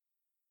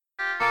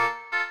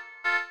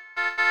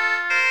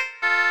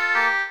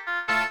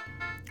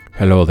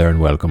Hello there and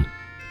welcome.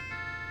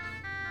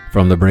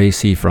 From the Bray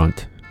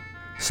seafront,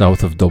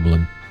 south of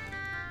Dublin,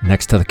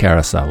 next to the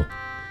Carousel,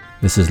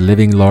 this is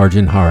Living Large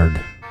and Hard,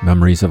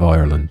 Memories of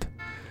Ireland.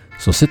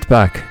 So sit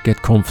back,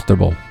 get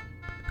comfortable,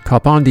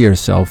 cop onto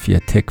yourself, you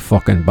thick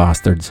fucking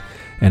bastards,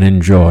 and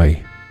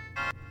enjoy,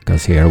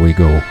 because here we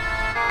go.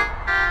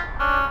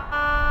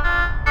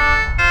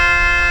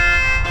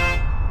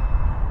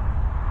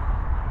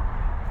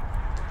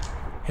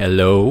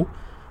 Hello,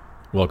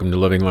 welcome to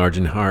Living Large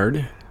and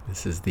Hard.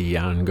 This is the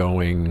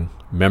ongoing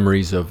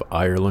Memories of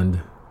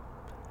Ireland.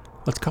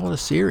 Let's call it a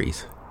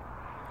series.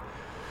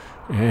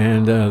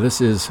 And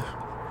this is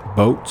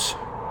Boats,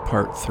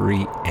 Part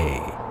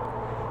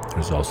 3A.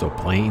 There's also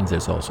planes,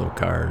 there's also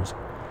cars.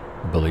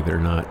 Believe it or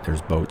not,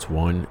 there's boats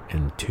 1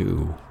 and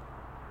 2.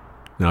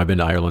 Now, I've been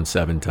to Ireland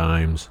 7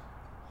 times.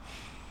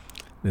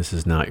 This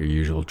is not your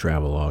usual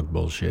travelogue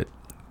bullshit.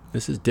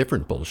 This is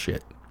different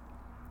bullshit,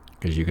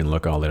 because you can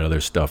look all that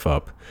other stuff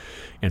up.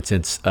 And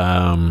since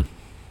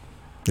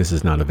this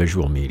is not a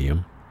visual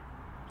medium,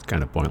 it's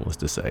kind of pointless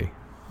to say,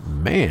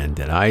 man,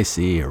 did I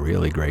see a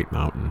really great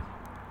mountain,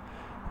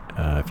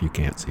 if you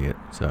can't see it.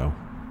 So,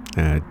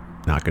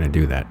 not going to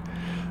do that.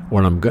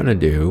 What I'm going to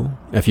do,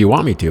 if you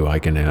want me to, I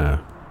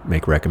can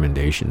make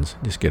recommendations.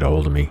 Just get a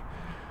hold of me.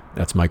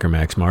 That's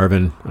Micromax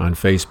Marvin on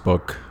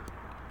Facebook,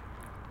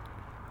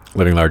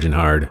 Living Large and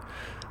Hard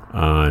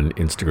on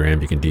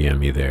Instagram. You can DM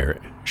me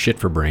there. Shit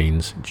for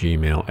Brains,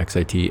 Gmail,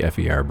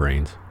 XITFER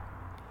Brains.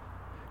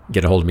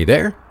 Get a hold of me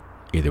there,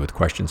 either with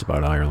questions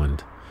about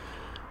Ireland,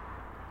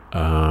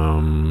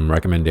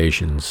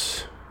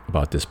 recommendations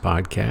about this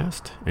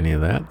podcast, any of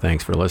that.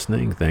 Thanks for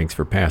listening. Thanks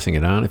for passing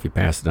it on. If you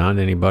pass it on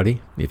to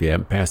anybody, if you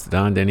haven't passed it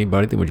on to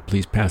anybody, then would you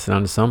please pass it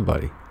on to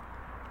somebody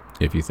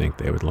if you think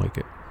they would like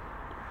it.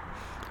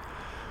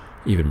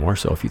 Even more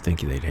so if you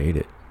think they'd hate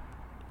it.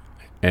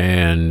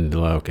 And,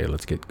 okay,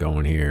 let's get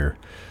going here.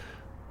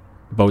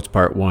 Boats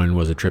Part 1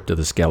 was a trip to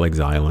the Skelligs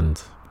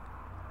Island.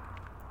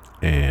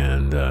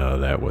 And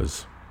that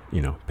was,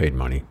 paid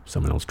money.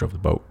 Someone else drove the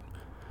boat.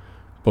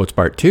 Boats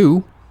Part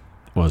 2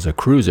 was a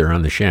cruiser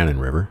on the Shannon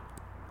River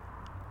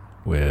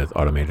with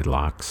automated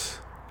locks.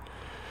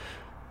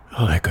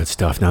 All that good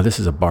stuff. Now, this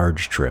is a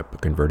barge trip, a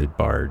converted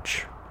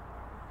barge.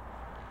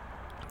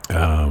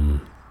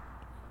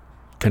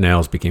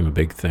 Canals became a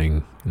big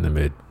thing in the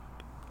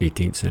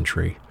mid-18th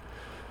century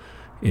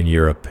in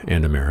Europe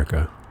and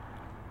America.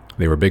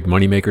 They were big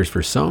money makers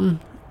for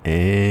some,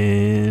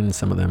 and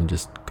some of them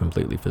just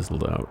completely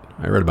fizzled out.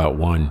 I read about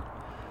one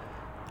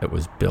that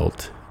was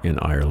built in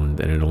Ireland,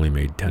 and it only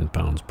made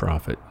 £10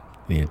 profit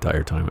the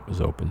entire time it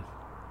was open.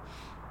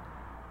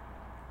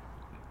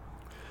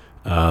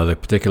 The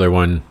particular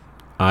one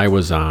I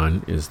was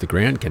on is the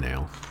Grand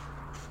Canal,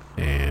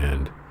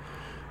 and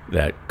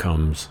that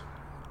comes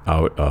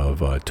out of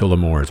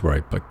Tullamore is where I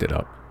picked it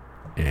up,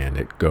 and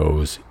it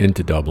goes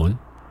into Dublin.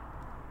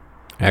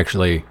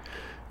 Actually,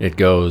 it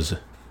goes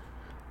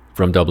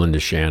from Dublin to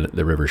Shannon,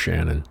 the River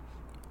Shannon,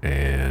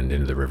 and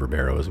into the River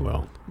Barrow as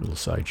well, a little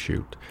side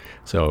chute.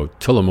 So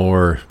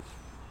Tullamore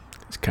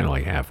is kind of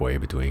like halfway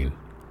between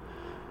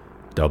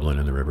Dublin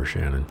and the River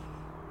Shannon.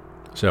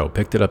 So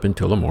picked it up in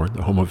Tullamore,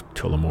 the home of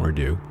Tullamore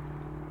Dew.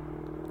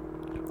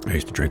 I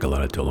used to drink a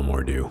lot of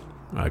Tullamore Dew.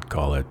 I'd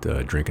call it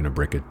drinking a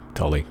brick of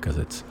Tully, because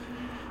it's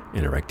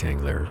in a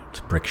rectangular, it's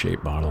a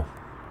brick-shaped bottle.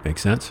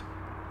 Makes sense?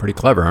 Pretty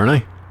clever, aren't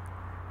I?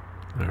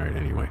 All right,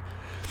 anyway.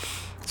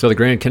 So the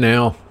Grand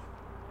Canal,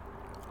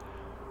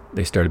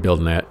 they started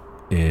building that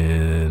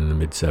in the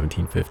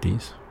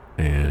mid-1750s,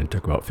 and it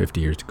took about 50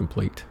 years to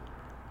complete.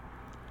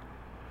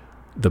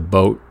 The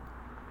boat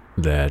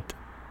that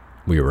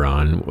we were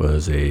on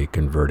was a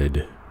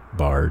converted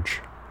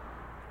barge.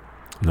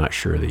 I'm not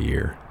sure of the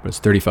year, but it's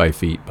 35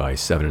 feet by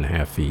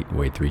 7.5 feet, and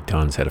weighed 3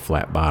 tons, had a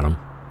flat bottom.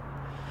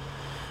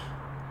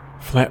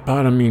 Flat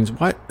bottom means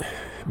what?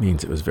 It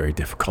means it was very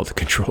difficult to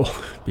control,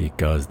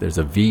 because there's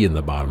a V in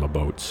the bottom of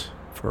boats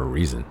for a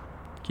reason.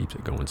 Keeps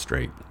it going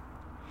straight.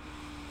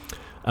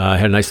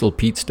 Had a nice little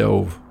peat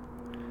stove.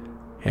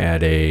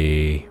 Had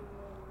I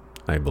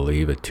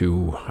believe, a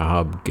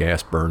 2-hob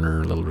gas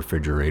burner, little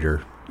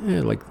refrigerator.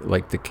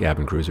 Like the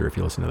cabin cruiser, if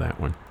you listen to that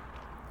one.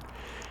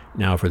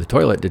 Now, for the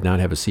toilet, did not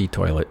have a sea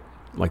toilet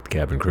like the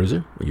cabin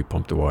cruiser, where you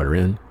pump the water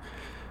in,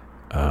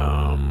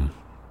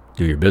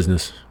 do your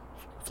business,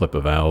 flip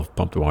a valve,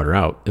 pump the water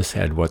out. This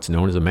had what's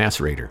known as a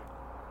macerator.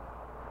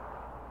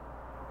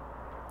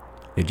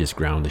 They just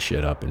ground the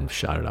shit up and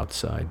shot it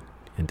outside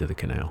into the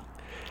canal.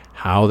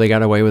 How they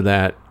got away with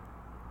that,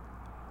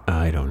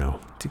 I don't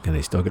know. Can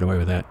they still get away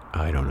with that?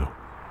 I don't know.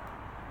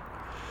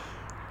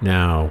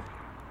 Now,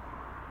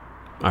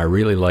 I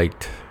really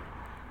liked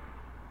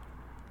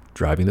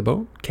driving the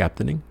boat,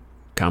 captaining,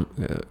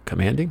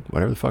 commanding,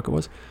 whatever the fuck it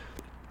was.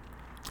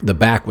 The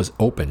back was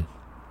open,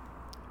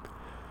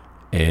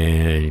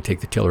 and you take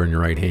the tiller in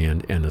your right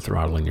hand and the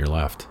throttle in your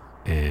left,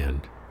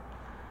 and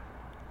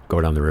go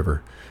down the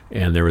river.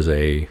 And there was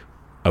a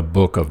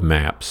book of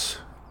maps,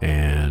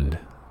 and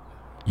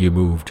you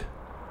moved,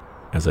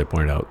 as I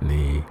pointed out in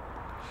the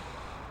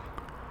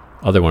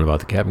other one about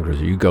the cabin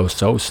cruiser, you go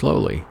so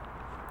slowly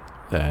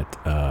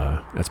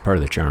That's part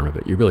of the charm of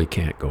it. You really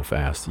can't go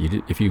fast.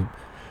 If you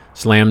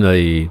slam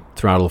the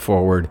throttle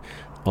forward,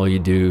 all you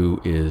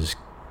do is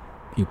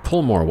you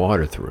pull more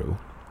water through,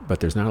 but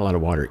there's not a lot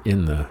of water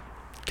in the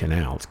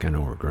canal. It's kind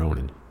of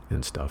overgrown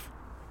and stuff.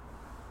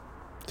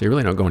 So you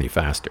really don't go any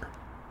faster.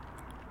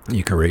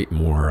 You create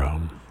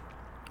more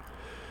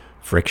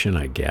friction,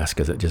 I guess,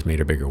 because it just made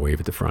a bigger wave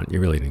at the front. You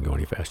really didn't go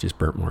any fast. You just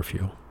burnt more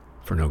fuel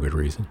for no good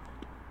reason.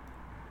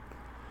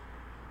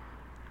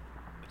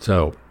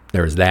 So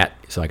there was that.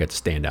 So I got to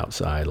stand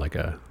outside like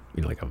a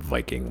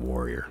Viking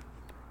warrior.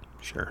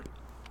 Sure.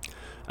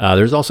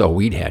 There's also a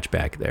weed hatch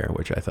back there,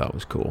 which I thought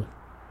was cool.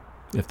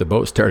 If the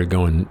boat started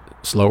going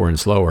slower and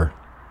slower,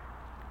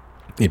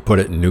 you'd put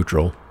it in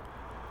neutral,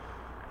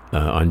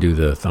 undo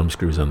the thumb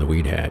screws on the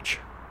weed hatch,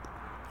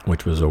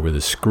 which was over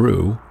the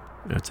screw.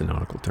 That's a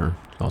nautical term.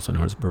 It's also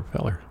known as a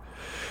propeller.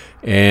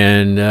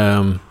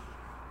 And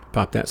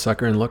pop that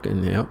sucker and look,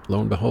 and yep, lo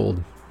and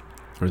behold,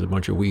 there's a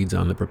bunch of weeds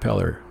on the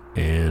propeller.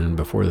 And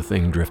before the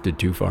thing drifted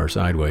too far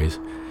sideways,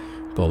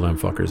 pull them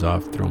fuckers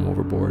off, throw them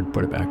overboard,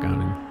 put it back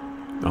on,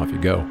 and off you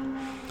go.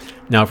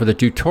 Now for the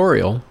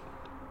tutorial,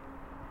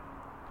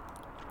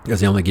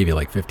 because they only give you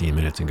like 15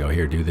 minutes and go,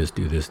 here, do this,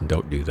 and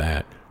don't do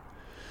that.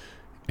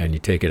 And you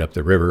take it up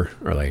the river,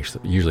 or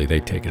usually they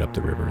take it up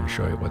the river and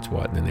show you what's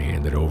what, and then they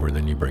hand it over, and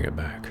then you bring it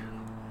back.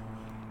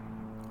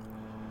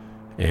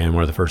 And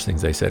one of the first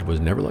things they said was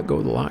never let go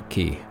of the lock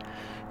key.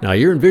 Now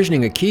you're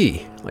envisioning a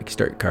key, like you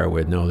start your car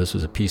with. No, this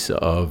was a piece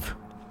of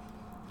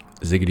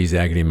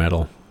ziggity-zaggity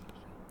metal,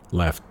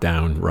 left,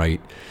 down,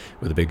 right,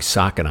 with a big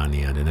socket on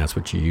the end, and that's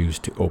what you use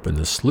to open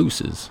the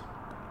sluices.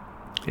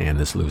 And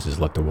the sluices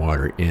let the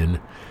water in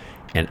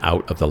and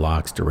out of the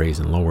locks to raise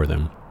and lower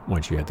them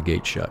once you had the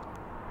gate shut.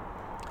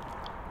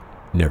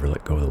 Never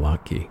let go of the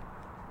lock key.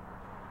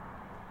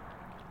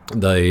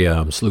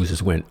 The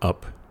sluices went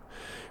up.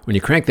 When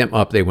you crank them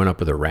up, they went up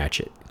with a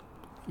ratchet.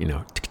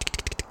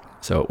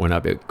 So it went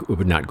up, it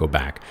would not go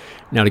back.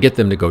 Now to get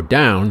them to go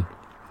down,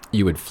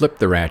 you would flip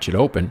the ratchet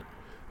open.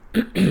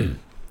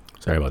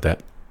 Sorry about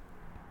that.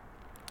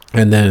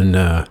 And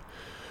then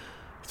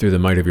through the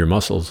might of your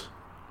muscles,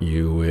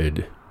 you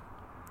would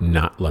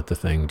not let the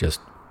thing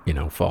just,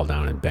 fall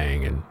down and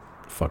bang and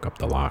fuck up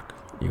the lock.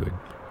 You would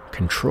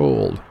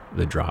control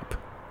the drop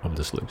of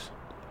the sluice.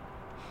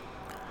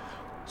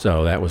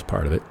 So that was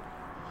part of it.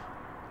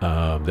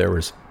 There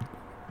was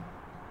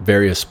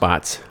various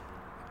spots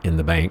in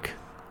the bank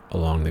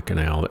along the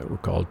canal that were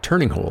called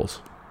turning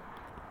holes.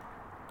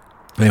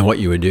 And what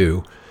you would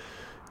do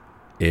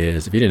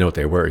is, if you didn't know what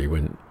they were, you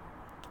wouldn't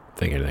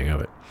think anything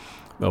of it.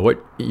 But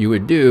what you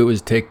would do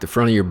is take the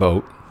front of your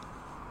boat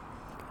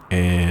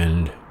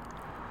and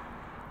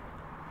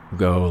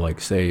go, like,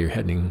 say you're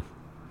heading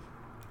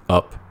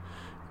up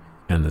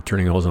and the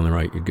turning hole's on the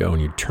right, you'd go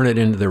and you'd turn it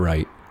into the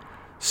right,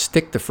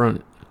 stick the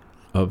front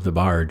of the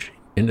barge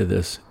into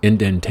this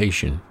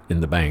indentation in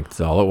the bank.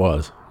 That's all it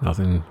was.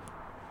 Nothing.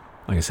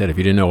 Like I said, if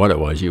you didn't know what it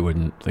was, you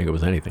wouldn't think it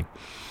was anything.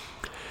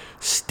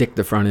 Stick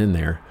the front in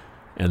there,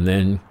 and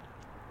then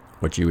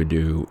what you would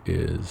do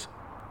is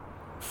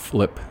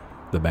flip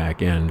the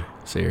back end.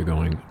 Say you're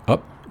going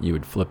up, you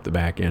would flip the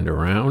back end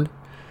around,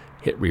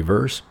 hit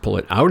reverse, pull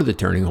it out of the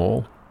turning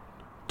hole,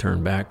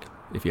 turn back.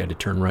 If you had to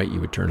turn right, you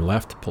would turn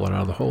left, pull it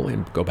out of the hole,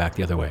 and go back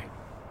the other way.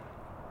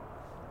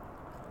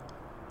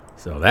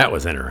 So that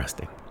was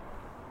interesting.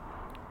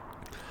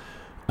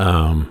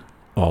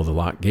 All the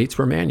lock gates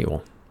were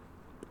manual,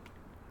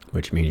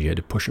 which means you had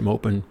to push them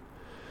open,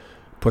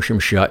 push them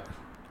shut.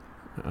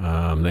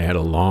 They had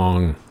a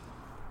long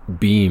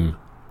beam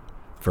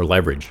for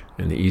leverage,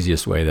 and the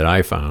easiest way that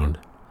I found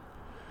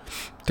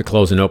to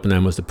close and open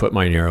them was to put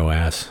my narrow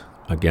ass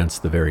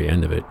against the very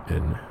end of it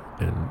and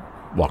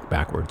walk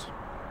backwards.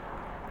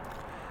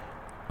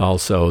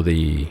 Also,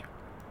 the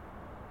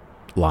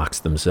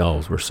locks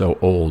themselves were so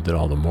old that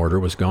all the mortar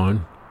was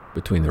gone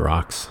between the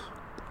rocks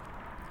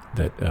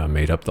that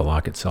made up the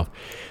lock itself.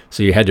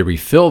 So you had to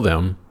refill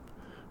them,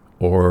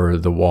 or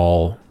the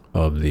wall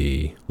of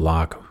the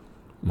lock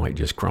might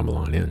just crumble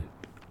on in.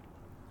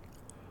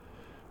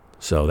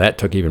 So that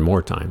took even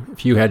more time.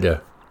 If you had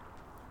to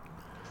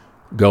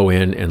go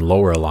in and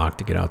lower a lock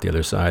to get out the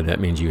other side, that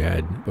means you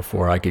had,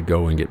 before I could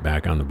go and get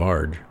back on the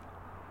barge,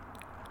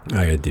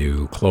 I had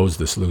to close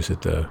the sluice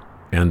at the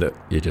end.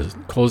 You just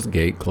close the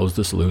gate, close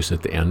the sluice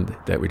at the end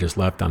that we just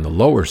left on the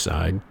lower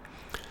side,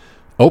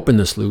 open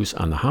the sluice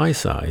on the high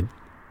side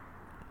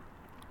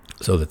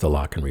so that the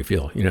lock can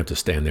refill. You don't have to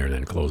stand there and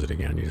then close it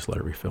again. You just let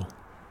it refill.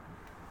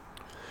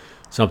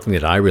 Something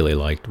that I really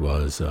liked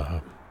was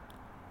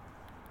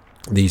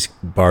these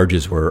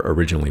barges were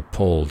originally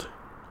pulled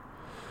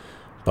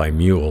by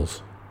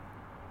mules,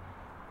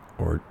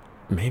 or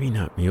maybe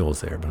not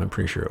mules there, but I'm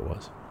pretty sure it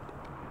was.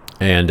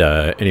 And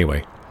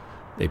anyway,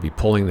 they'd be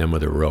pulling them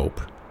with a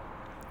rope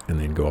and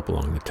then go up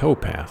along the tow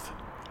path.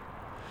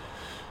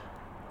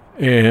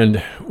 And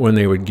when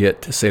they would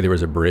get to, say there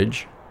was a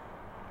bridge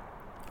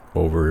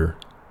over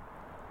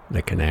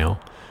the canal,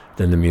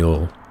 then the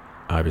mule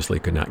obviously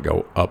could not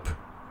go up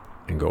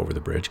and go over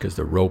the bridge because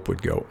the rope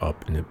would go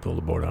up and it'd pull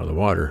the boat out of the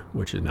water,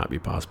 which would not be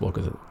possible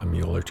because a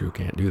mule or two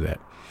can't do that.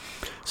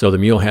 So the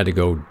mule had to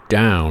go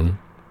down.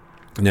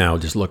 Now,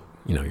 just look,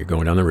 you're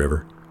going down the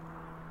river.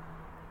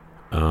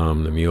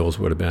 The mules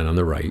would have been on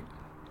the right,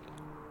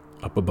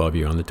 up above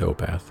you on the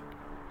towpath.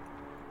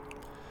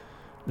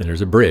 Then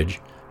there's a bridge.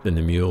 Then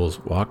the mules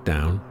walk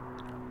down,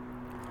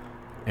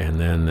 and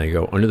then they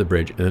go under the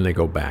bridge, and then they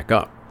go back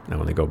up. Now,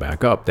 when they go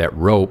back up, that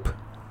rope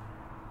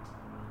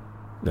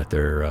that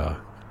they're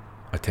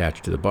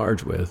attached to the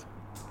barge with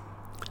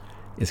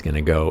is going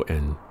to go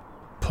and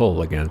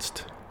pull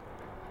against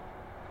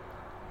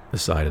the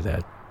side of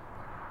that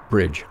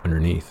bridge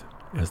underneath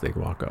as they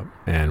walk up.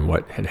 And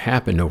what had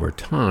happened over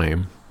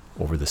time,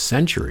 over the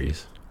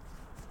centuries,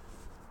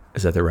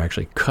 is that there were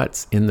actually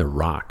cuts in the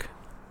rock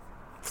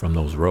from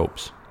those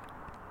ropes.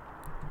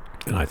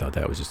 And I thought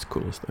that was just the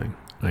coolest thing.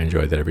 I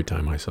enjoyed that every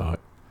time I saw it.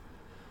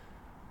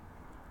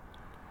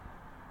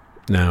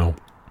 Now,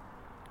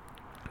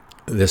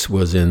 this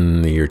was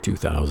in the year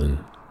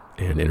 2000,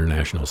 and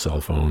international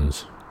cell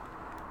phones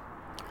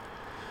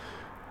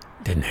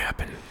didn't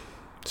happen.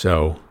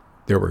 So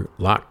there were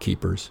lock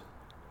keepers,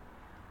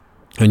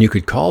 and you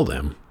could call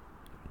them.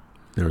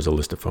 There was a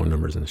list of phone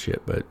numbers and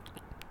shit, but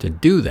to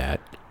do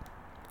that,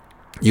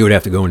 you would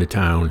have to go into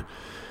town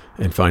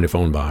and find a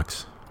phone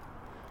box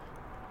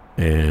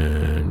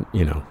and,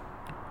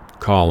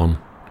 call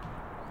them.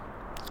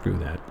 Screw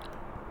that.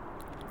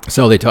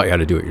 So they taught you how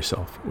to do it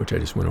yourself, which I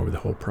just went over the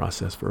whole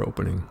process for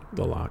opening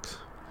the locks.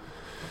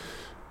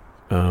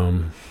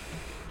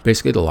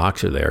 Basically, the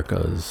locks are there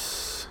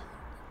because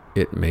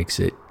it makes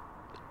it,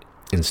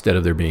 instead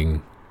of there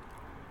being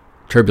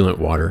turbulent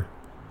water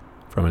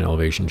from an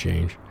elevation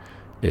change,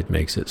 it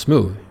makes it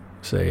smooth.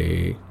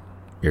 Say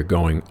you're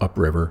going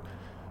upriver,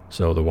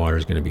 so the water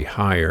is going to be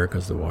higher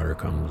because the water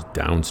comes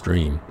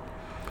downstream.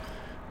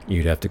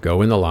 You'd have to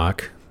go in the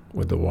lock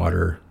with the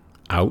water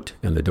out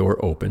and the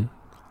door open,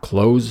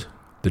 close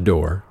the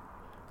door,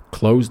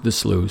 close the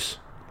sluice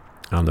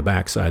on the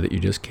back side that you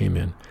just came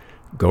in,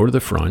 go to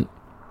the front,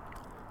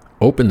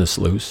 open the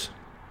sluice,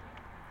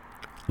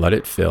 let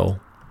it fill,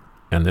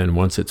 and then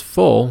once it's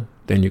full,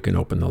 then you can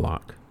open the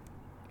lock.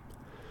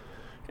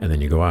 And then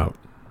you go out.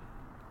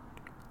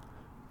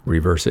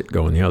 Reverse it,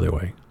 go in the other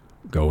way.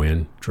 Go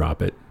in,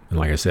 drop it, and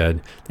like I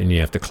said, then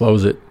you have to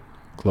close it,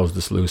 close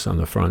the sluice on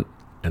the front,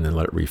 and then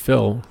let it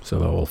refill so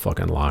the whole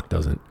fucking lock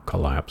doesn't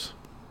collapse.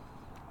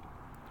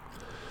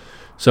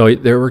 So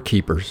there were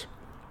keepers.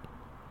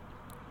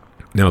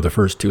 Now, the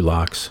first two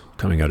locks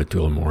coming out of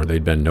Tullamore,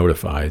 they'd been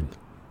notified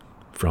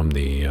from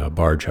the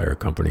barge hire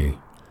company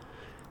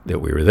that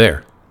we were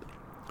there.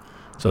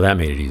 So that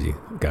made it easy.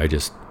 The guy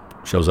just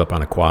shows up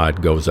on a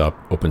quad, goes up,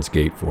 opens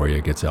gate for you,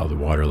 gets out the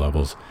water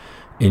levels.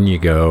 In you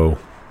go,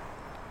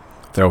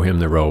 throw him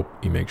the rope.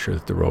 You make sure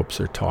that the ropes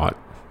are taut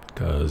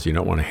because you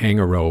don't want to hang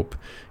a rope.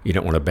 You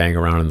don't want to bang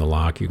around in the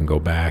lock. You can go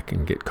back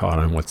and get caught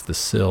on what's the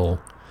sill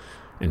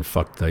and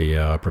fuck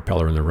the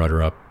propeller and the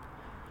rudder up.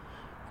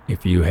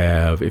 If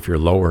you're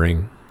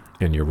lowering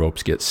and your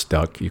ropes get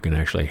stuck, you can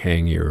actually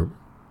hang your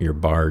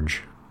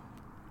barge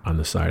on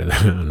the side of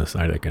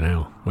the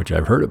canal, which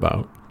I've heard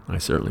about. I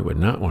certainly would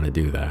not want to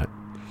do that.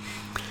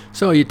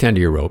 So you tend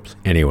to your ropes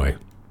anyway.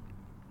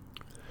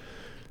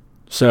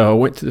 So I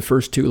went to the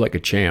first two like a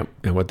champ,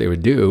 and what they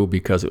would do,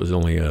 because it was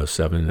only a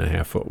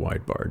 7.5 foot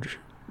wide barge,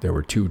 there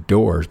were two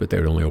doors, but they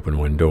would only open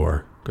one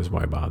door because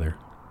why bother?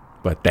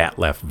 But that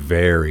left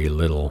very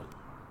little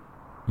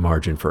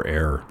margin for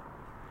error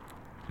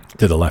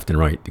to the left and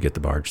right to get the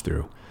barge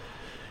through.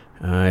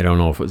 I don't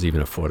know if it was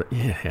even a foot.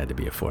 Yeah, it had to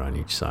be a foot on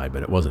each side,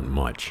 but it wasn't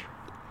much.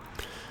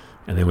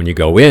 And then when you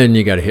go in,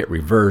 you got to hit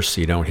reverse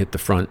so you don't hit the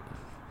front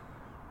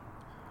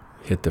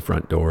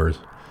doors.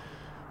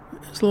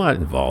 There's a lot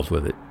involved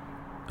with it.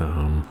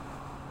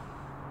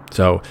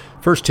 So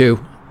first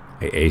two,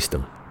 I aced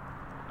them.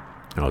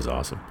 That was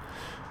awesome.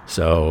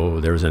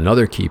 So there was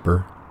another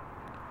keeper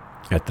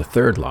at the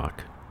third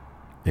lock,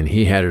 and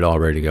he had it all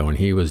ready to go, and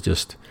he was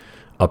just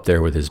up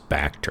there with his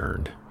back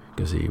turned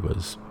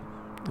because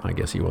I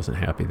guess he wasn't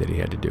happy that he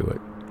had to do it.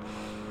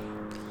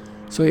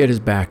 So he had his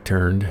back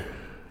turned,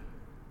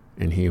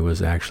 and he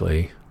was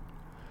actually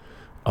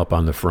up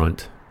on the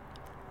front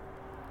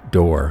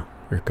door.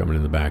 We're coming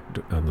in the back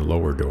on the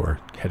lower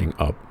door, heading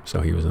up. So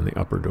he was in the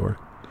upper door.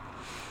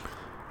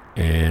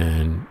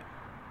 And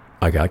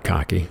I got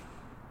cocky.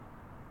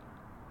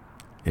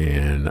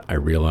 And I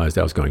realized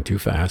I was going too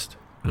fast.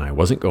 And I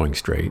wasn't going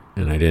straight.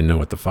 And I didn't know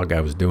what the fuck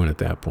I was doing at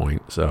that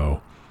point.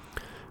 So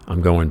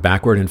I'm going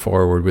backward and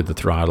forward with the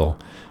throttle.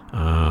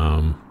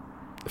 The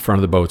front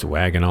of the boat's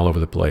wagging all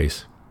over the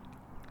place.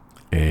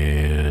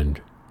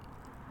 And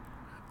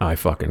I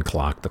fucking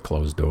clocked the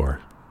closed door.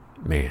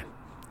 Man.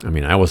 I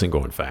mean, I wasn't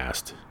going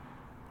fast.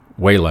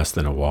 Way less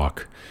than a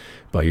walk.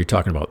 But you're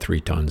talking about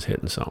 3 tons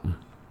hitting something.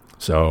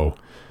 So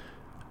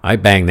I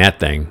banged that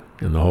thing,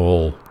 and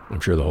I'm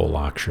sure the whole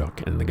lock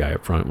shook, and the guy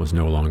up front was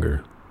no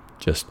longer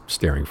just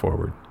staring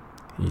forward.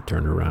 He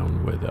turned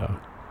around with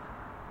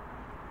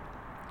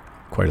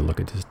quite a look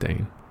of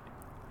disdain.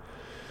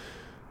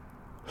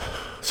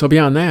 So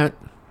beyond that,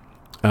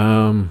 we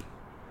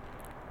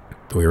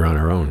were on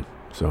our own.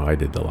 So I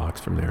did the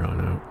locks from there on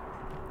out.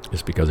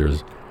 Just because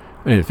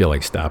I didn't feel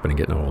like stopping and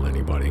getting a hold of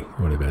anybody. It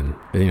would have been,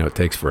 it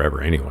takes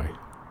forever anyway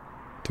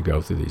to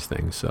go through these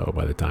things. So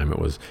by the time it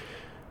was,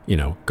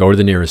 go to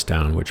the nearest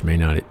town, which may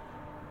not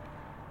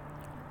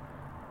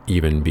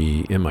even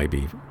be, it might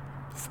be,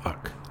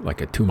 like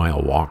a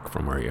 2-mile walk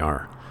from where you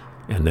are.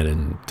 And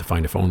then to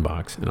find a phone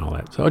box and all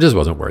that. So it just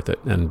wasn't worth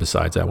it. And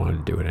besides, I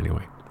wanted to do it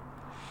anyway.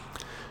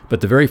 But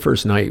the very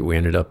first night we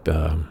ended up,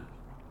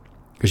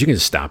 because you can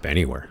just stop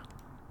anywhere.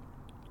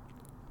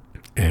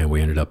 And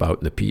we ended up out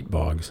in the peat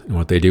bogs. And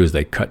what they do is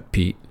they cut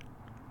peat,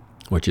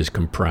 which is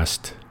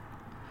compressed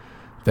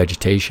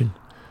vegetation,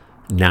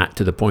 not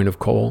to the point of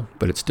coal,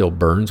 but it still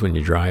burns when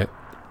you dry it.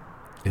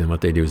 And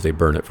what they do is they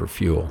burn it for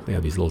fuel. They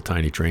have these little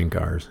tiny train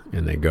cars,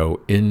 and they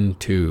go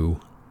into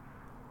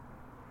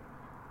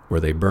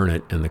where they burn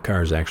it, and the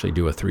cars actually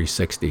do a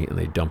 360, and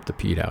they dump the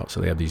peat out.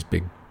 So they have these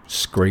big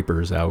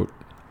scrapers out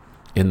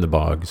in the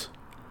bogs.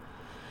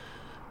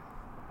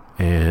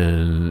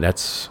 And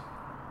that's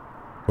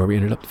where we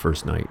ended up the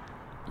first night.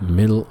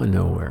 Middle of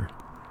nowhere.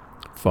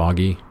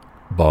 Foggy,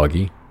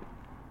 boggy.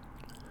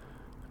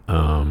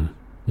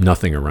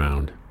 Nothing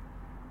around.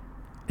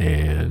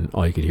 And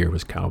all you could hear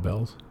was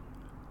cowbells.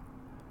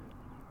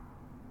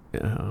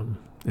 And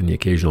the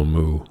occasional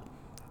moo.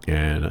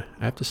 And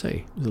I have to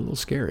say, it was a little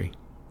scary.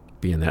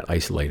 Being that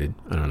isolated.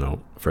 I don't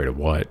know, afraid of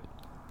what.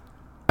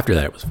 After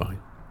that, it was fine.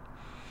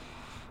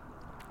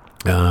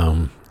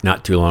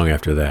 Not too long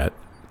after that,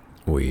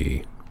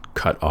 we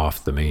cut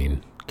off the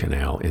main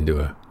canal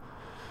into a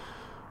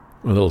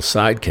little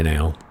side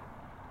canal.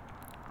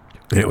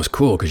 And it was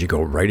cool because you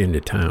go right into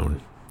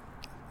town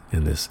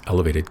in this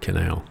elevated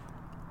canal.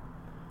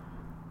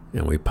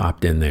 And we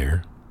popped in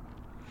there.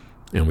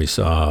 And we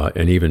saw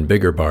an even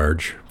bigger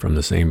barge from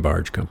the same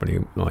barge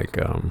company, like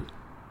the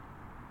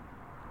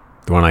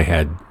one I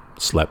had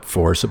slept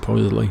 4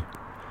 supposedly,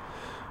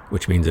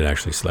 which means it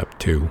actually slept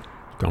 2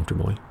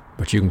 comfortably.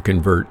 But you can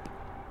convert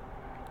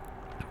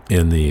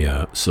in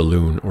the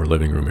saloon or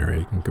living room area.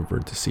 You can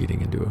convert the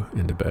seating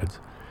into beds.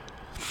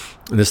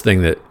 And this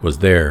thing that was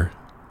there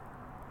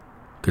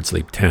could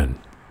sleep 10.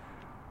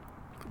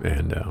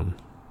 And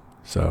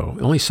so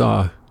I only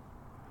saw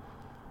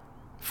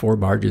 4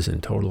 barges in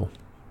total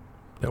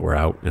that were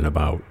out and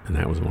about, and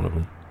that was one of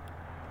them.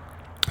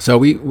 So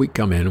we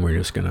come in,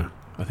 and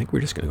I think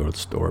we're just gonna go to the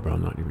store, but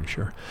I'm not even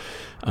sure.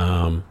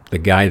 The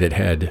guy that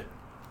had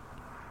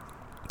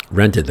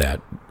rented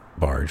that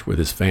barge with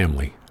his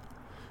family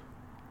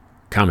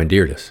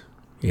commandeered us.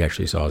 He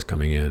actually saw us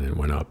coming in and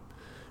went up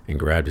and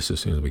grabbed us as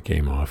soon as we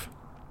came off.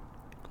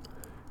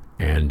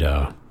 And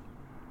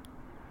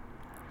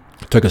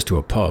took us to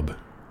a pub.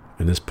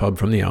 And this pub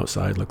from the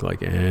outside looked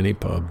like any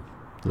pub.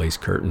 Lace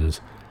curtains.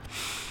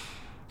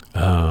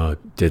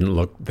 Didn't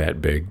look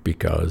that big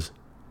because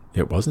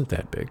it wasn't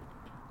that big.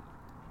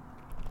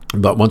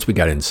 But once we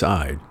got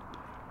inside,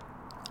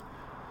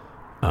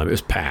 it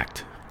was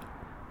packed.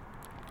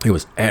 It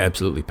was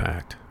absolutely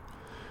packed.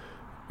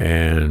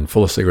 And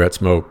full of cigarette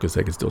smoke, because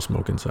they could still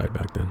smoke inside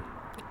back then.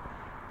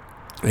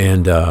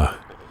 And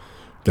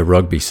the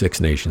Rugby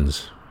Six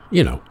Nations,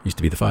 used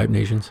to be the 5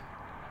 Nations.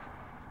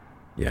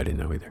 Yeah, I didn't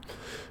know either.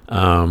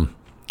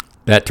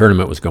 That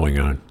tournament was going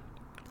on.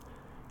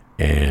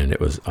 And it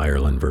was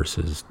Ireland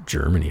versus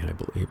Germany, I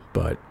believe.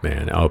 But,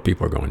 man,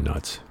 people were going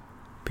nuts.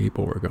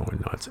 People were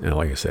going nuts. And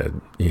like I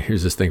said,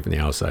 here's this thing from the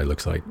outside.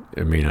 Looks like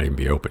it may not even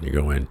be open. You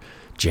go in,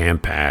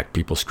 jam-packed,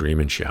 people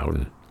screaming,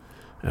 shouting.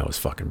 That was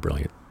fucking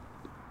brilliant.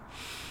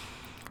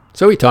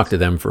 So we talked to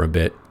them for a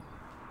bit.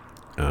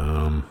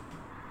 Then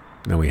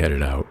we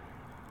headed out.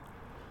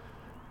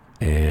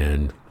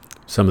 And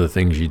some of the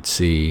things you'd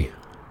see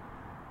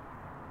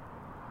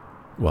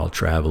while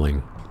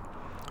traveling,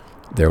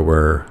 there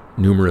were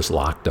numerous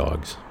lock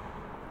dogs.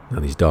 Now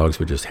these dogs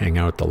would just hang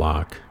out at the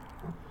lock.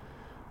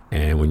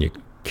 And when you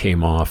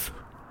came off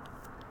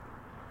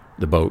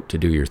the boat to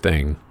do your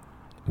thing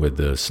with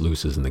the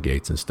sluices and the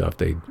gates and stuff,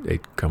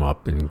 they'd come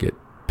up and get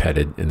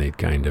petted, and they'd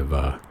kind of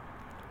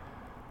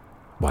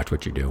watch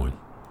what you're doing,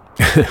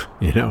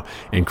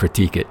 and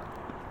critique it.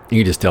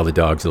 You just tell the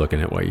dogs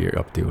looking at what you're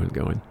up to and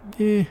going,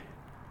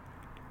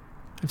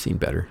 I've seen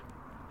better.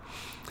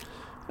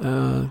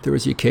 There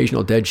was the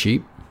occasional dead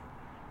sheep,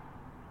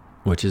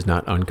 which is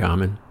not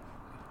uncommon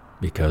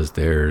because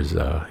there's,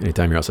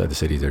 anytime you're outside the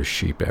city, there's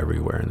sheep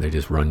everywhere, and they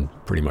just run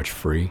pretty much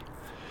free.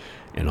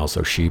 And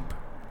also sheep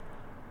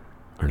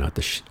are not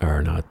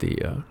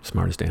the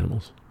smartest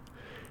animals.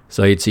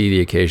 So you'd see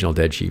the occasional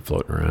dead sheep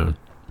floating around.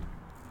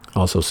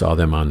 Also saw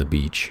them on the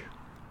beach.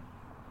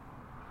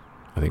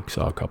 I think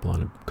saw a couple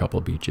on a couple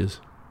of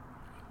beaches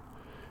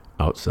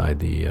outside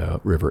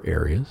the river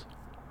areas.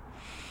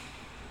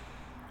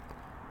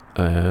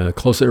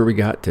 Closer we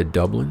got to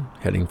Dublin,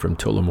 heading from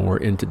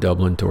Tullamore into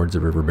Dublin towards the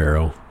River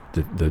Barrow,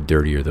 the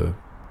dirtier the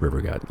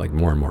river got, like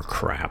more and more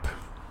crap.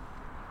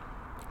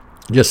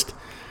 Just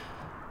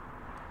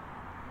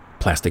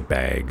plastic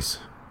bags,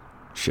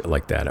 shit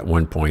like that. At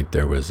one point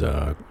there was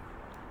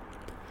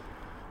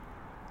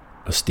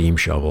a steam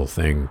shovel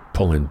thing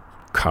pulling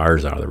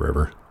cars out of the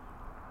river,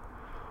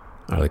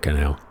 out of the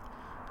canal.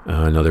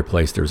 Another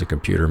place, there was a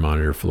computer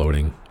monitor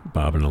floating,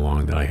 bobbing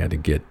along that I had to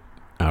get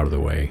out of the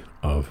way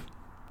of.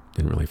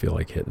 Didn't really feel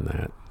like hitting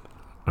that.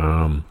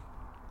 And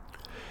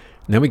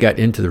then we got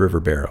into the River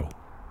Barrow.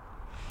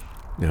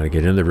 Now, to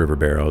get into the River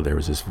Barrow, there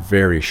was this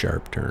very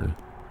sharp turn.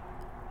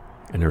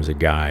 And there was a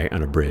guy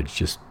on a bridge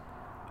just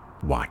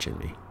watching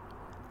me.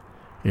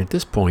 And at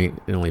this point,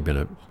 it had only been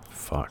a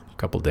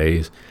couple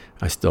days.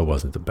 I still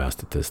wasn't the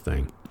best at this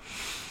thing.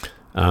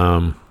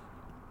 And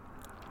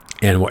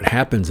what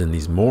happens in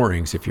these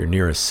moorings, if you're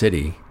near a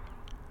city,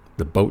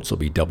 the boats will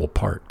be double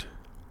parked.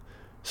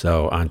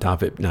 So on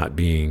top of it not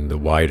being the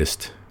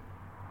widest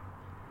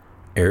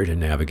area to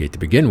navigate to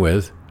begin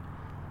with,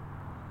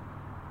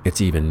 it's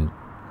even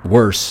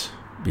worse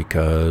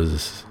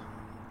because,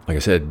 like I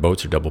said,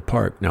 boats are double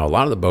parked. Now, a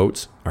lot of the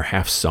boats are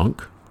half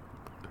sunk.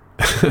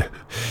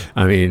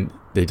 I mean,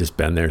 they just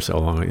been there so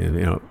long,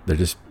 and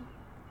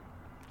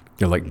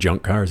they're like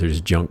junk cars. They're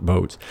just junk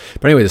boats.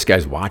 But anyway, this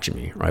guy's watching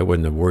me. Right? I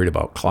wouldn't have worried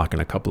about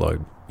clocking a couple of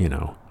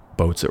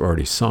boats that were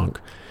already sunk.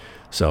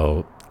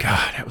 So,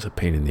 God, that was a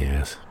pain in the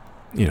ass.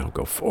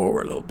 Go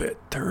forward a little bit,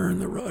 turn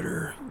the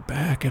rudder,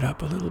 back it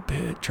up a little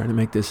bit, trying to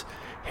make this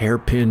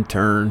hairpin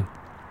turn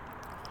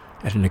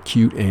at an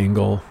acute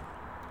angle.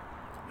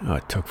 Oh,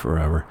 it took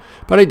forever,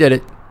 but I did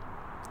it.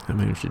 I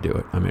managed to do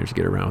it. I managed to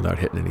get around without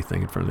hitting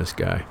anything in front of this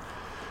guy.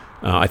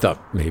 I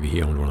thought maybe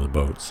he owned one of the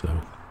boats.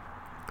 So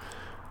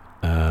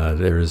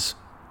there's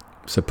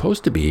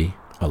supposed to be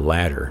a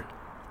ladder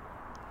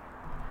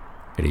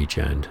at each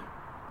end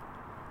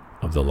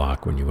of the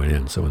lock when you went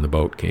in. So when the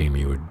boat came,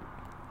 you would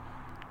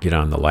get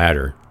on the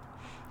ladder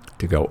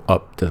to go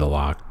up to the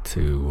lock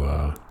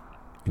to,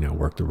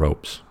 work the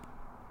ropes,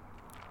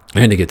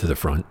 and to get to the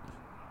front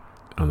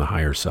on the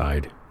higher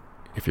side.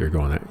 If you're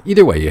going that,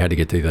 either way, you had to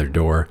get to the other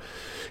door.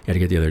 You had to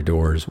get the other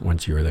doors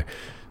once you were there.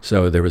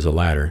 So there was a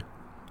ladder.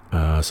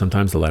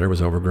 Sometimes the ladder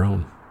was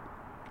overgrown,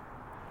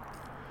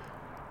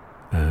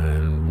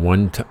 and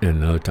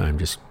another time,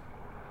 just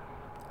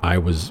I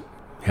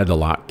had the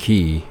lock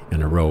key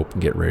and a rope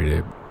and get ready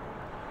to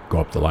go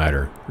up the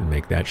ladder and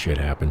make that shit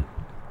happen.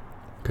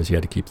 Because you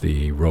had to keep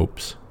the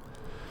ropes.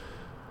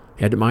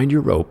 You had to mind your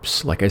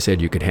ropes. Like I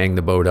said, you could hang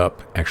the boat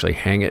up, actually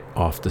hang it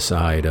off the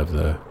side of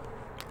the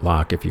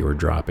lock if you were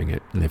dropping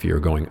it. And if you were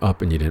going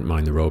up and you didn't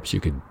mind the ropes, you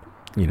could,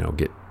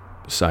 get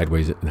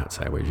not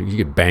sideways. You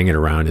could bang it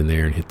around in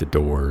there and hit the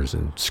doors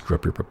and screw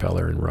up your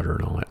propeller and rudder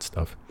and all that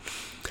stuff.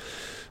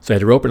 So I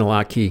had a rope and a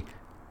lock key.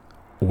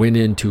 Went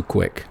in too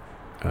quick.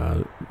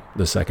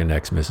 The second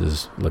ex,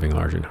 Mrs. Living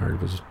Large and Hard,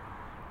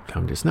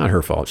 it's not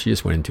her fault. She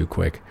just went in too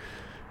quick.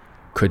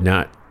 Could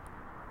not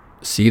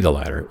see the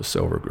ladder. It was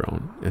so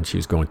overgrown, and she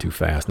was going too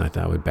fast, and I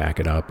thought I would back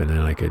it up, and then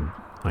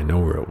I know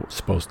where it was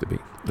supposed to be.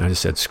 And I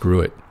just said, screw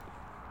it.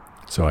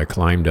 So I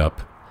climbed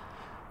up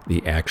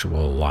the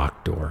actual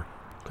lock door,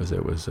 because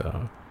it was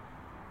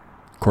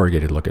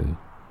corrugated looking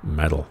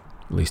metal,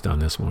 at least on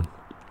this one.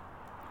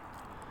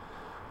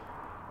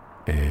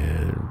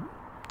 And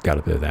got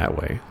up there that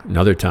way.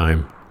 Another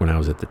time when I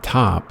was at the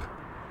top,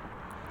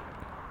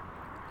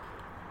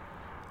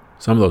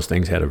 some of those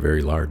things had a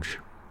very large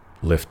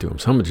lift to them.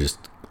 Some were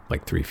just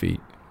like 3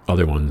 feet.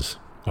 Other ones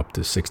up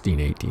to 16,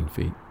 18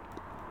 feet.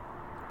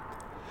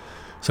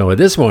 So with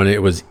this one,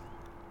 it was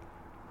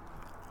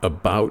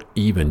about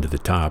even to the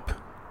top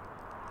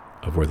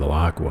of where the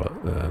lock was,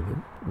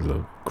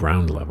 the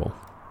ground level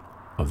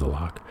of the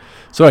lock.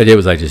 So what I did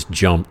was I just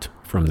jumped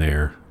from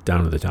there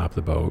down to the top of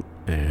the boat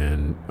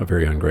and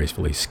very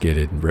ungracefully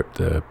skidded and ripped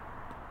the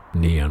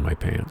knee on my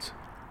pants.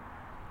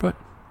 But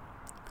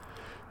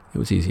it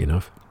was easy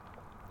enough.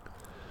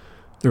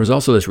 There was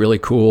also this really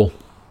cool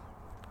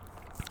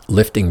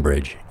lifting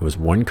bridge. It was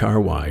 1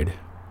 car wide,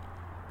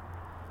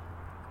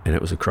 and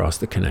it was across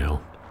the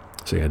canal.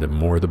 So you had to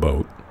moor the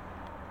boat,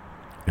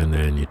 and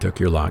then you took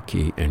your lock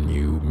key and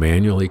you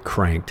manually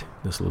cranked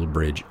this little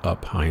bridge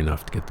up high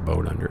enough to get the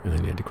boat under, and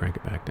then you had to crank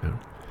it back down.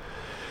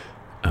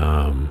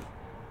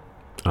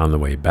 On the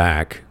way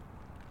back,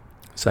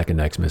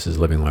 second ex, Mrs.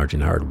 Living Large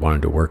and Hard,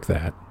 wanted to work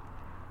that.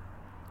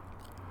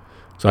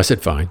 So I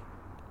said, fine.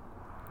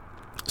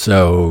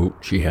 So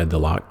she had the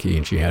lock key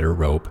and she had her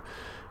rope,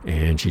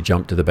 and she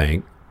jumped to the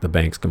bank. The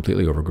bank's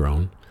completely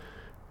overgrown,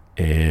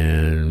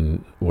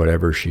 and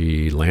whatever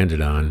she landed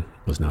on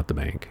was not the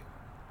bank.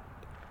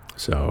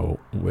 So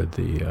with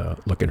the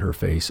look in her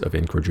face of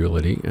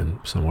incredulity and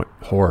somewhat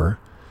horror,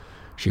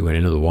 she went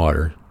into the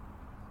water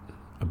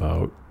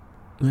about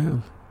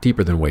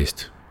deeper than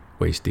waist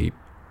deep.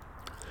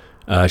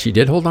 She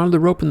did hold on to the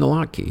rope and the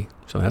lock key,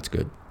 so that's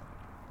good.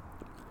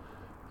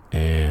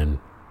 And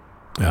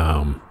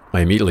I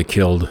immediately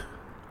killed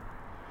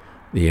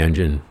the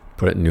engine,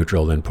 put it in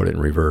neutral, then put it in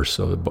reverse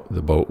so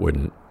the boat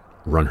wouldn't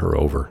run her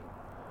over.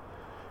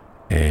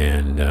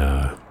 And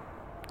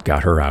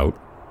got her out.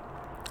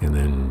 And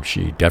then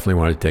she definitely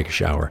wanted to take a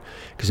shower.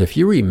 Because if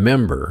you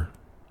remember,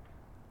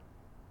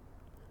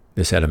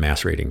 this had a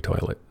mass rating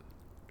toilet.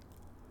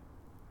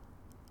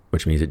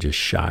 which means it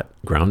just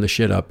ground the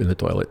shit up in the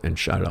toilet and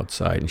shot it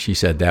outside. And she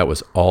said that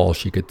was all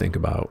she could think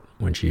about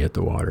when she hit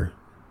the water,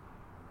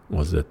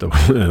 was that the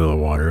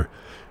water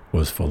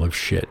was full of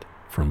shit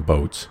from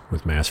boats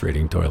with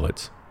macerating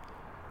toilets,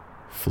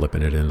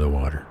 flipping it into the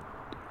water.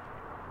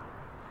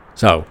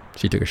 So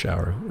she took a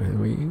shower,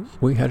 and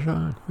we headed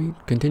on. We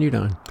continued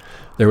on.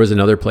 There was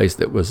another place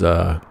that was,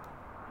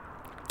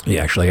 you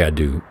actually had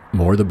to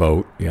moor the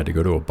boat. You had to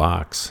go to a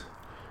box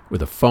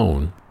with a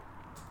phone,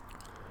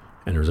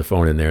 and there was a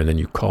phone in there, and then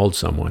you called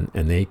someone,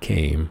 and they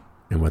came,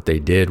 and what they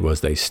did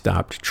was they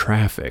stopped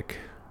traffic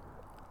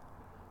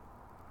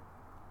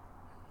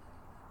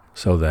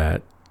so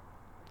that,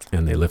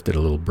 and they lifted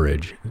a little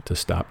bridge to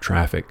stop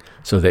traffic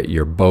so that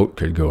your boat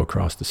could go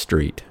across the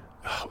street.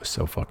 Oh, it was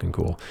so fucking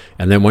cool.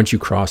 And then once you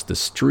crossed the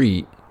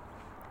street,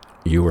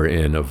 you were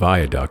in a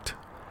viaduct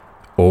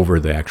over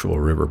the actual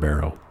river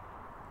barrow.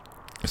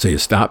 So you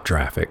stop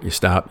traffic, you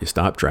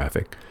stop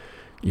traffic,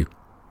 you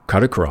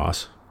cut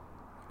across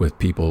with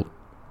people,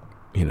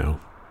 you know,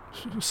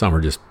 some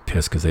are just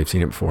pissed because they've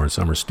seen it before, and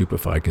some are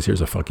stupefied because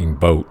here's a fucking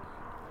boat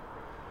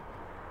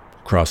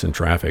crossing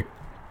traffic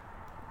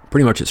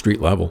pretty much at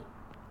street level.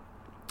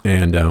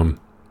 And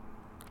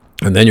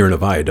then you're in a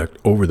viaduct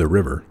over the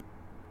river,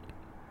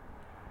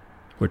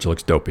 which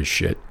looks dope as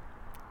shit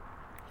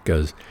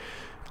because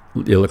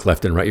you look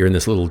left and right. You're in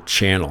this little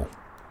channel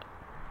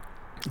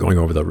going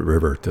over the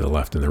river to the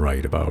left and the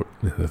right, about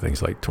the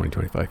thing's like 20,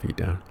 25 feet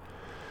down.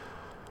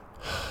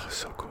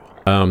 So cool.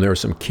 There were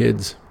some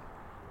kids.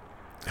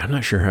 I'm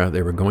not sure how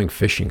they were going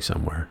fishing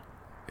somewhere,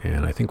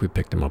 and I think we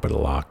picked them up at a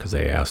lock because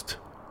they asked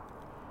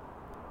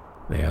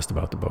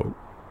about the boat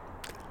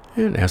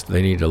and asked if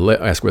they needed to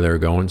ask where they were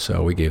going.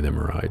 So we gave them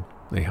a ride.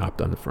 They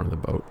hopped on the front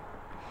of the boat.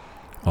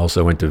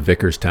 Also went to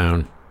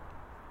Vickerstown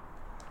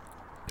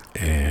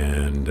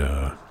and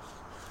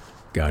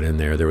got in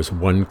there. There was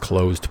one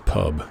closed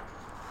pub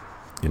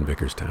in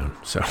Vickerstown.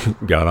 So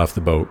got off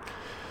the boat,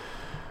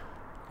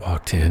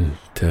 walked in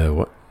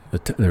to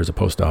there was a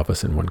post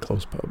office and one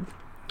closed pub.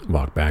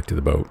 Walked back to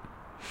the boat,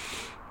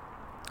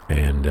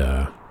 and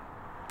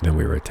then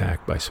we were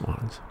attacked by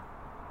swans.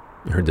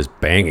 I heard this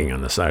banging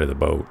on the side of the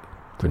boat.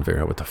 Couldn't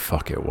figure out what the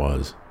fuck it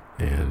was,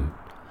 and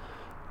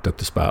took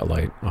the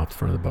spotlight off the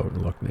front of the boat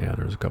and looked, and yeah,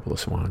 there was a couple of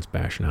swans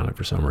bashing on it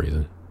for some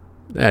reason.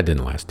 That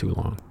didn't last too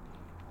long.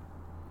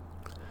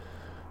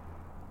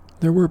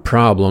 There were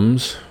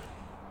problems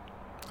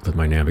with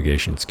my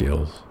navigation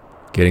skills.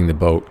 Getting the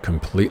boat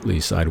completely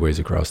sideways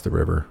across the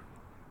river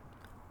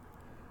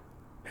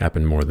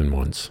happened more than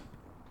once.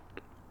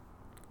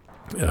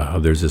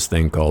 There's this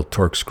thing called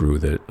torque screw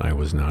that I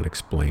was not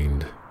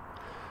explained.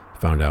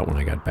 Found out when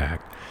I got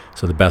back.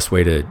 So the best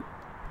way to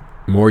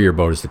moor your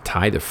boat is to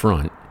tie the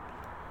front.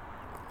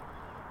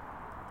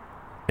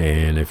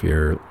 And if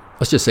you're,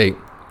 let's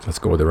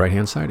go with the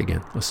right-hand side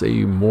again. Let's say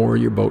you moor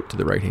your boat to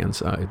the right-hand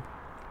side.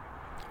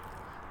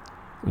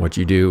 What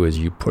you do is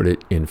you put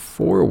it in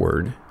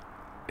forward,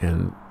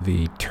 and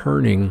the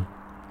turning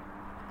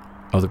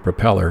of the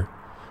propeller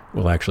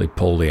will actually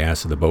pull the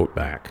ass of the boat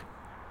back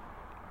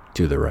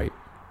to the right.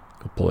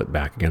 It'll pull it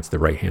back against the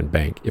right-hand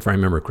bank, if I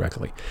remember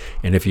correctly.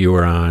 And if you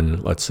were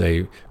on, let's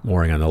say,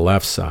 mooring on the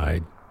left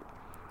side,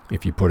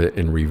 if you put it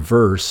in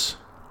reverse,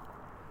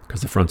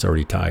 because the front's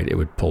already tied, it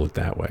would pull it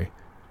that way.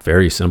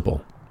 Very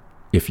simple,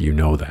 if you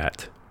know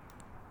that.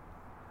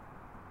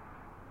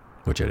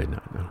 Which I did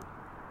not know.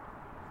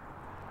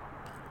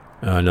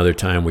 Another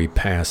time we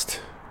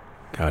passed,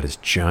 this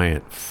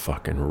giant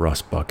fucking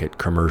rust bucket,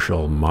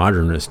 commercial,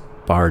 modernist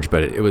barge,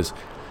 but it was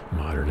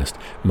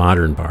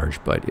modern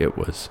barge, but it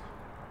was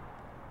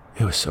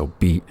so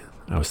beat.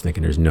 I was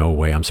thinking there's no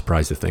way. I'm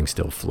surprised the thing's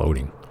still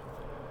floating.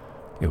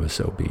 It was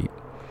so beat.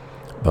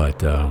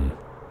 But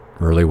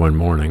early one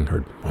morning,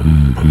 heard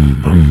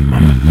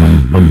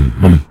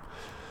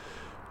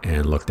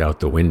and looked out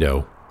the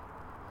window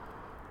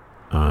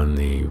on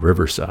the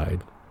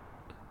riverside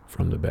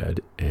from the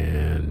bed,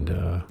 and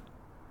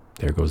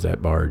there goes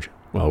that barge.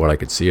 Well, what I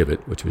could see of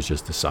it, which was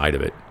just the side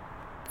of it,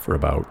 for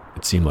about,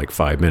 it seemed like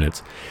 5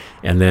 minutes.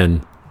 And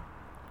then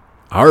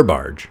our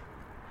barge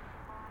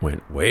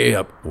went way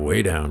up,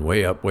 way down,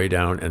 way up, way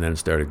down, and then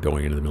started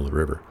going into the middle of the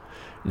river.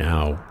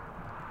 Now,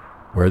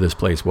 where this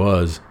place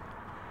was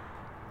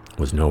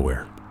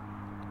nowhere.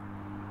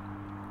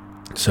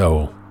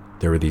 So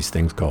there were these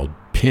things called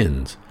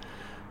pins,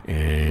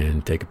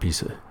 and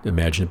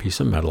imagine a piece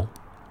of metal,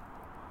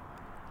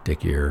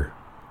 take your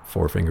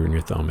forefinger and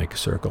your thumb, make a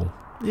circle.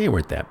 They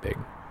weren't that big.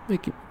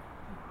 Make it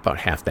about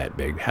half that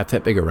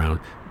big around,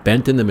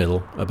 bent in the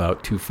middle,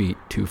 about 2 feet,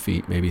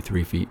 maybe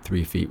 3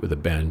 feet with a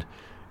bend,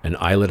 an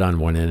eyelet on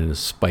one end and a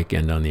spike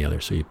end on the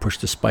other. So you push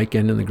the spike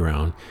end in the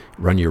ground,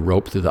 run your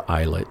rope through the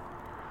eyelet.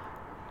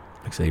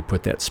 Like I say, you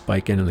put that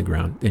spike end in the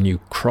ground, then you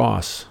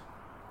cross,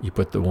 you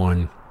put the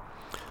one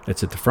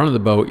that's at the front of the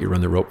boat, you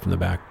run the rope from the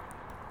back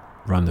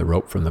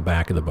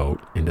of the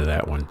boat into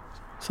that one.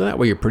 So that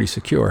way you're pretty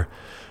secure,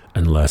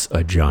 unless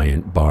a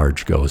giant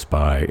barge goes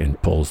by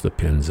and pulls the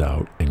pins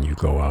out, and you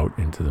go out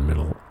into the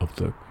middle of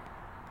the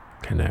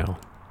canal,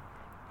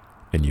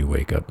 and you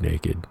wake up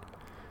naked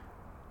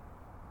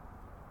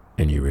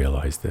and you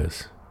realize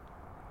this,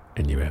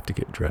 and you have to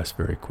get dressed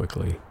very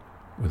quickly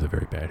with a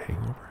very bad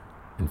hangover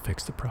and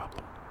fix the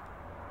problem.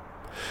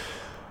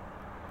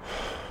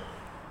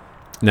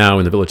 Now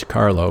in the village of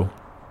Carlow,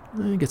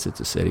 I guess it's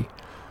a city,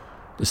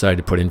 decided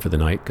to put in for the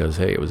night because,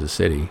 hey, it was a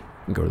city,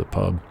 and go to the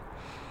pub.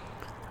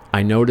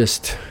 I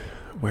noticed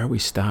where we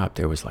stopped,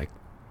 there was like,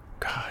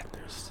 God,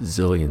 there's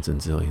zillions and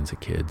zillions of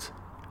kids.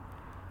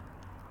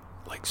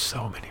 Like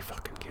so many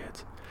fucking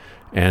kids.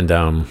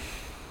 And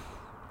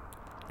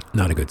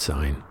not a good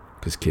sign,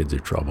 because kids are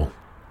trouble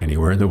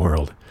anywhere in the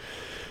world.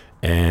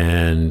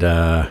 And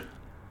there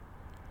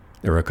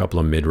were a couple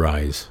of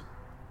mid-rise,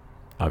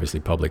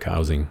 obviously public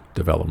housing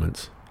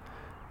developments.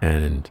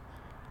 And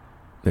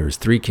there was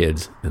 3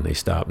 kids, and they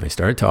stopped, and they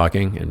started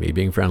talking, and me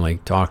being friendly,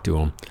 talked to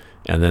them.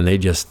 And then they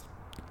just,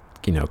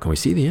 can we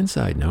see the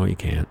inside? No, you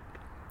can't.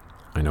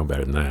 I know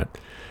better than that.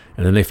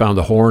 And then they found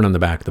the horn on the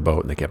back of the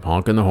boat, and they kept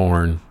honking the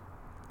horn.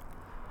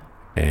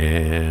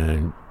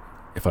 And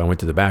if I went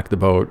to the back of the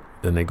boat,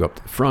 then they'd go up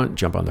to the front,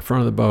 jump on the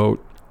front of the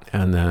boat,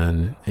 and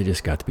then it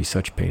just got to be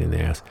such a pain in the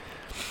ass.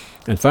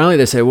 And finally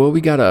they said, well,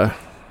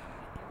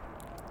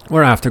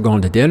 we're after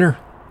going to dinner.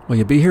 Will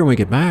you be here when we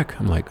get back?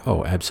 I'm like,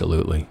 oh,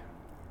 absolutely.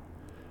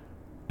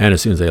 And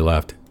as soon as they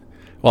left,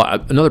 well,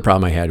 another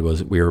problem I had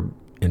was we were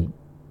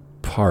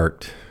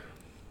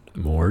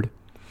moored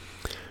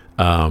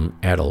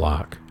at a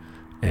lock.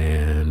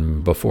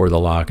 And before the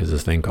lock is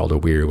this thing called a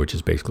weir, which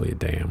is basically a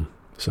dam.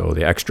 So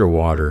the extra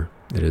water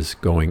that is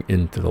going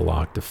into the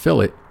lock to fill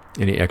it,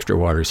 any extra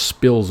water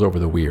spills over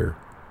the weir,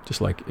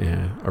 just like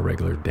a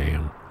regular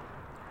dam.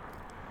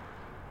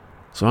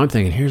 So I'm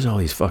thinking, here's all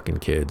these fucking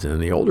kids,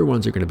 and the older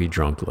ones are going to be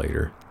drunk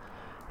later.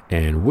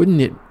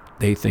 And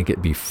they think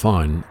it'd be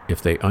fun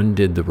if they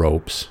undid the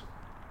ropes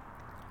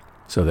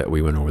so that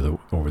we went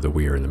over the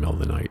weir in the middle of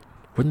the night.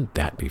 Wouldn't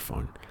that be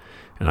fun?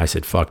 And I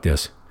said, fuck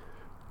this.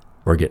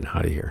 We're getting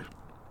out of here.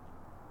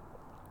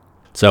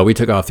 So we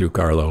took off through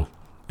Carlow,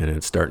 and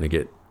it's starting to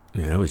get,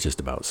 it was just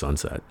about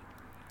sunset.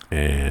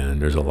 And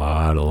there's a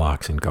lot of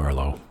locks in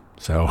Carlow.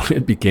 So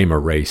it became a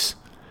race.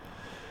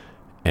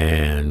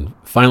 And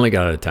finally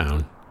got out of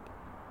town.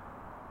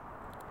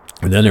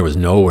 And then there was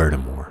nowhere to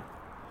moor.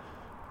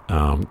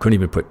 Couldn't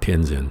even put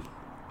pins in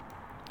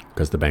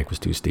because the bank was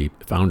too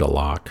steep. Found a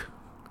lock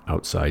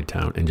outside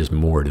town and just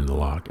moored in the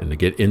lock. And to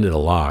get into the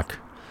lock,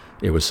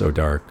 it was so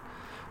dark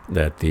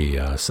that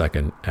the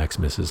second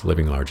ex-Mrs.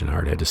 Living Large and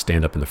Hard had to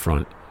stand up in the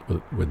front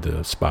with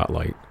the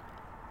spotlight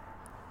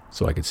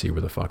so I could see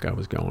where the fuck I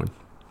was going.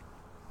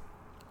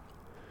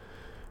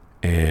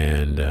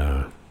 And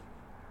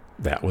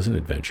that was an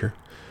adventure.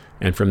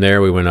 And from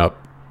there we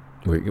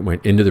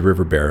went into the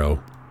River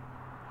Barrow,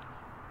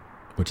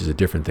 which is a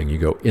different thing. You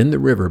go in the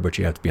river, but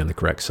you have to be on the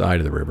correct side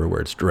of the river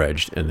where it's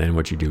dredged. And then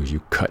what you do is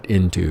you cut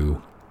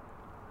into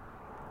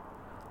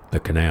the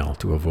canal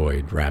to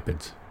avoid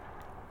rapids.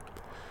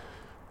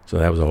 So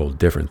that was a whole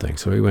different thing.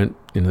 So we went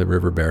into the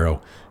River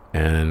Barrow,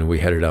 and we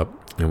headed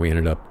up, and we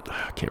ended up,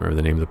 I can't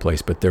remember the name of the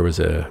place, but there was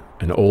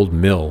an old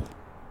mill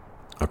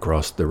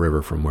across the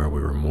river from where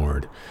we were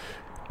moored,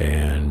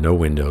 and no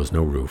windows,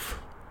 no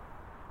roof,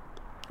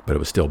 but it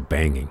was still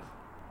banging.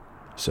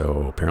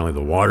 So apparently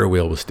the water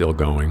wheel was still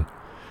going,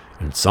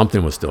 and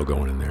something was still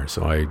going in there.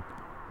 So I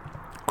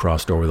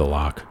crossed over the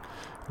lock,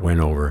 went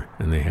over,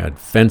 and they had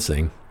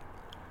fencing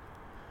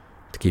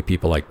to keep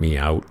people like me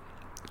out,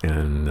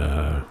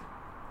 and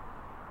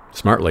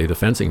smartly, the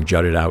fencing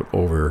jutted out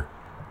over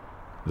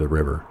the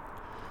river.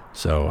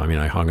 So,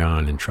 I hung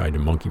on and tried to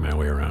monkey my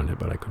way around it,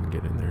 but I couldn't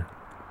get in there.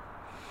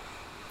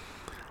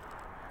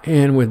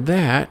 And with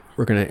that,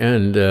 we're going to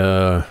end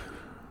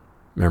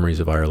Memories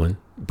of Ireland,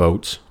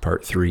 Boats,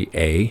 Part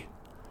 3A.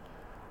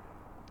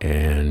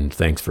 And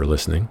thanks for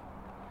listening.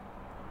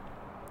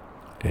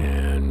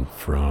 And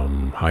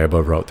from high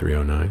above Route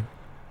 309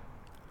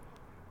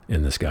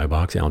 in the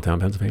Skybox, Allentown,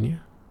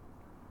 Pennsylvania,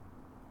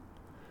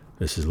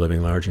 this is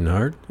Living Large and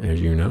Hard, as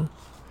you know.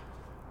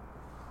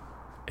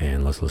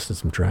 And let's listen to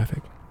some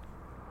traffic.